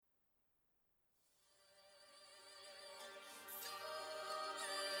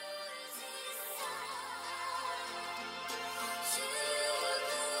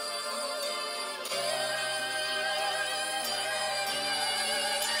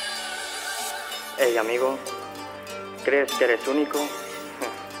Hey amigo, ¿crees que eres único?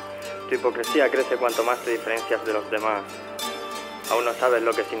 Tu hipocresía crece cuanto más te diferencias de los demás. ¿Aún no sabes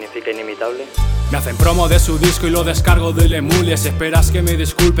lo que significa inimitable? Me hacen promo de su disco y lo descargo del emule. Si esperas que me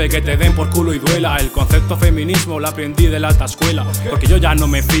disculpe, que te den por culo y duela. El concepto feminismo lo aprendí de la alta escuela, porque yo ya no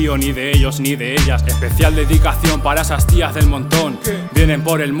me fío ni de ellos ni de ellas. Especial dedicación para esas tías del montón. Vienen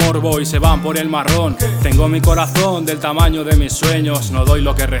por el morbo y se van por el marrón. Tengo mi corazón del tamaño de mis sueños. No doy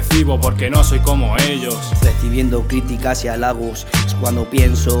lo que recibo porque no soy como ellos. Recibiendo críticas y halagos es cuando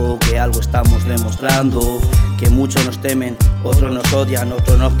pienso que algo estamos demostrando. Que muchos nos temen, otros nos odian,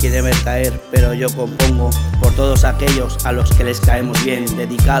 otros nos quieren ver caer. Pero yo compongo por todos aquellos a los que les caemos bien.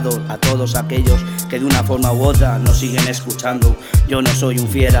 Dedicado a todos aquellos que de una forma u otra nos siguen escuchando. Yo no soy un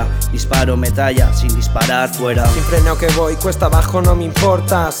fiera, disparo metralla sin disparar fuera. Sin freno que voy, cuesta abajo no me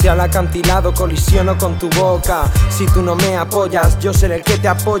importa. Si al acantilado colisiono con tu boca. Si tú no me apoyas, yo seré el que te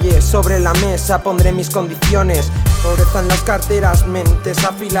apoye. Sobre la mesa pondré mis condiciones. Pobreza en las carteras, mentes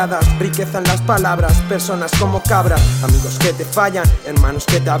afiladas, riqueza en las palabras, personas como cabras. Amigos que te fallan, hermanos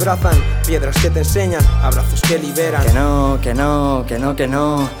que te abrazan, piedras que te enseñan, abrazos que liberan. Que no, que no, que no, que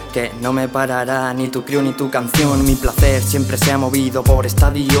no, que no me parará ni tu crew ni tu canción. Mi placer siempre se ha movido por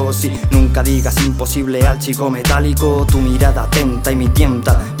estadios. Y nunca digas imposible al chico metálico. Tu mirada atenta y mi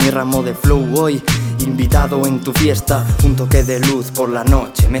tienta, mi ramo de flow hoy invitado en tu fiesta. Un toque de luz por la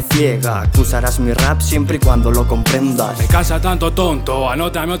noche me ciega. Acusarás mi rap siempre y cuando lo comprendas. Me cansa tanto tonto,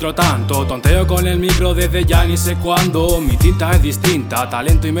 anótame otro tanto. Tonteo con el micro desde ya ni sé cuándo. Mi tinta es distinta,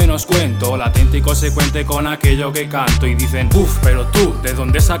 talento y menos cuento. Latente y consecuente con aquello que canto. Y dicen, uff, pero tú, ¿de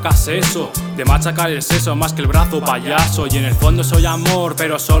dónde sacas eso? De machacar el seso más que el brazo payaso. Y en el fondo soy amor,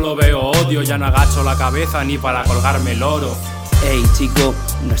 pero solo veo odio. Ya no agacho la cabeza ni para colgarme el oro. Hey chico,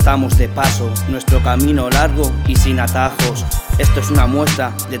 no estamos de paso, nuestro camino largo y sin atajos. Esto es una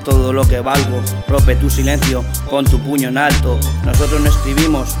muestra de todo lo que valgo. Rompe tu silencio, pon tu puño en alto. Nosotros no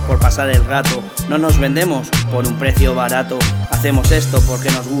escribimos por pasar el rato, no nos vendemos por un precio barato. Hacemos esto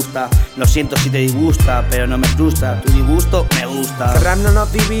porque nos gusta. Lo siento si te disgusta, pero no me frustra. Tu disgusto me gusta. El rap no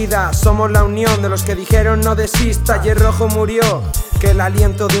nos divida, somos la unión de los que dijeron no desista. Y el rojo murió. Que el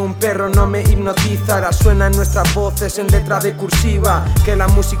aliento de un perro no me hipnotiza. Ahora suenan nuestras voces en letra de cursiva. Que la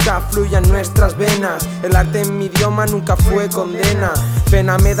música fluya en nuestras venas. El arte en mi idioma nunca fue condena.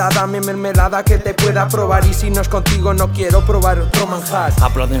 Pena me da, dame mermelada que te pueda probar. Y si no es contigo no quiero probar otro manjar.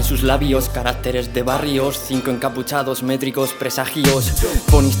 Aplauden sus labios, caracteres de barrios. 5 encapuchados, métricos, presagios.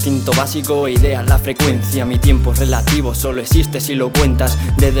 Con instinto básico, ideas la frecuencia. Mi tiempo es relativo, solo existe si lo cuentas.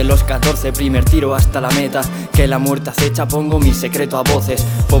 Desde los 14, primer tiro hasta la meta. Que la muerte acecha, pongo mi secreto a voces.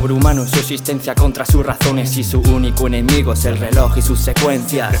 Pobre humano en su existencia contra sus razones. Y su único enemigo es el reloj y sus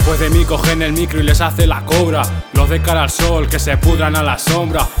secuencias. Después de mí cogen el micro y les hace la cobra. Los de cara al sol que se pudran a la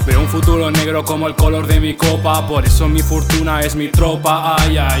sombra. Veo un futuro negro como el color de mi copa. Por eso mi fortuna es mi tropa.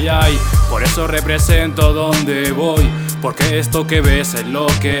 Ay, ay, ay. Por eso represento donde voy. Porque esto que ves es lo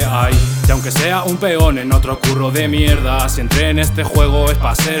que hay. Y aunque sea un peón en otro curro de mierda, si entré en este juego es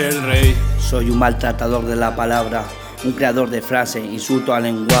para ser el rey. Soy un maltratador de la palabra, un creador de frase, insulto al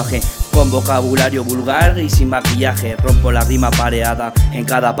lenguaje. Con vocabulario vulgar y sin maquillaje. Rompo la rima pareada en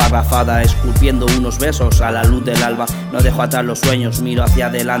cada parrafada, esculpiendo unos besos a la luz del alba. No dejo atrás los sueños, miro hacia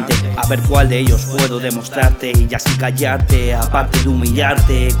adelante, a ver cuál de ellos puedo demostrarte. Y así callarte, aparte de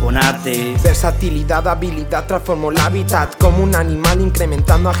humillarte con arte. Versatilidad, habilidad, transformo el hábitat. Como un animal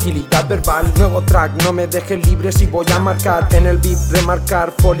incrementando agilidad verbal. Nuevo track, no me dejes libre si voy a marcar. En el beat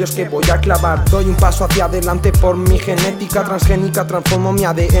remarcar folios que voy a clavar. Doy un paso hacia adelante por mi genética transgénica. Transformo mi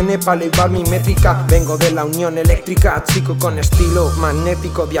ADN para elevar mi métrica. Vengo de la unión eléctrica, chico con estilo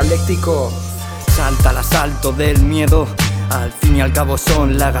magnético, dialéctico. Salta al asalto del miedo. Al fin y al cabo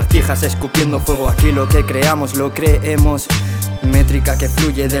son lagartijas escupiendo fuego. Aquí lo que creamos lo creemos. Métrica que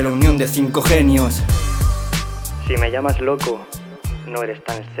fluye de la unión de 5 genios. Si me llamas loco, no eres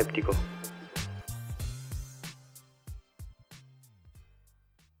tan escéptico.